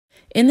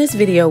In this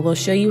video, we'll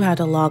show you how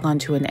to log on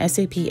to an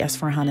SAP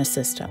S/4HANA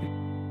system.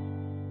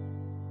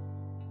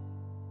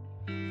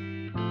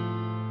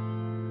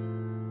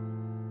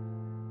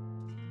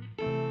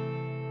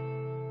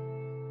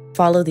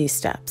 Follow these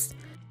steps.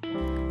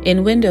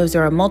 In Windows,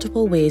 there are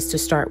multiple ways to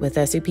start with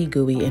SAP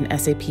GUI in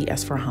SAP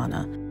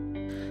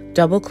S/4HANA.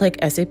 Double-click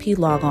SAP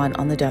Logon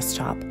on the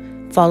desktop,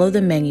 follow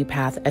the menu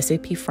path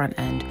SAP Front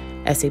End,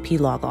 SAP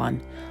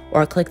Logon,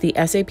 or click the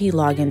SAP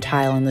Login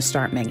tile in the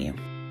Start menu.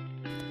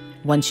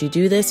 Once you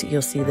do this, you'll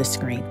see this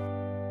screen.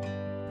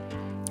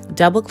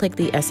 Double-click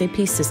the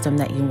SAP system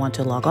that you want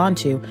to log on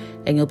to,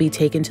 and you'll be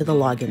taken to the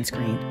login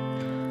screen.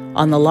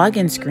 On the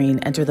login screen,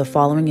 enter the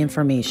following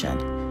information: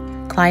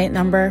 client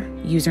number,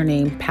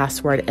 username,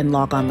 password, and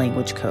logon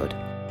language code.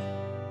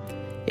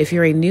 If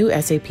you're a new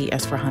SAP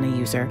S/4HANA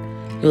user,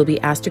 you'll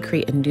be asked to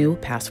create a new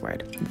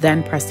password,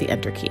 then press the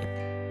Enter key.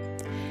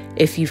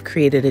 If you've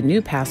created a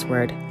new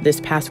password,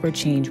 this password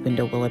change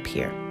window will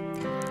appear.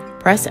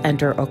 Press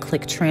Enter or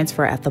click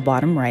Transfer at the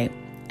bottom right,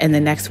 and the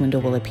next window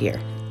will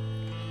appear.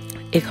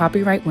 A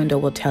copyright window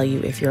will tell you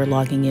if you're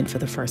logging in for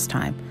the first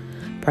time.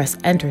 Press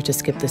Enter to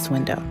skip this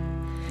window.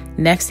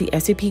 Next, the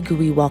SAP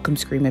GUI welcome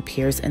screen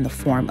appears in the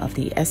form of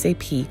the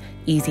SAP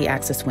Easy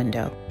Access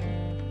window.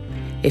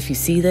 If you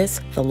see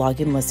this, the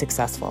login was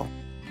successful.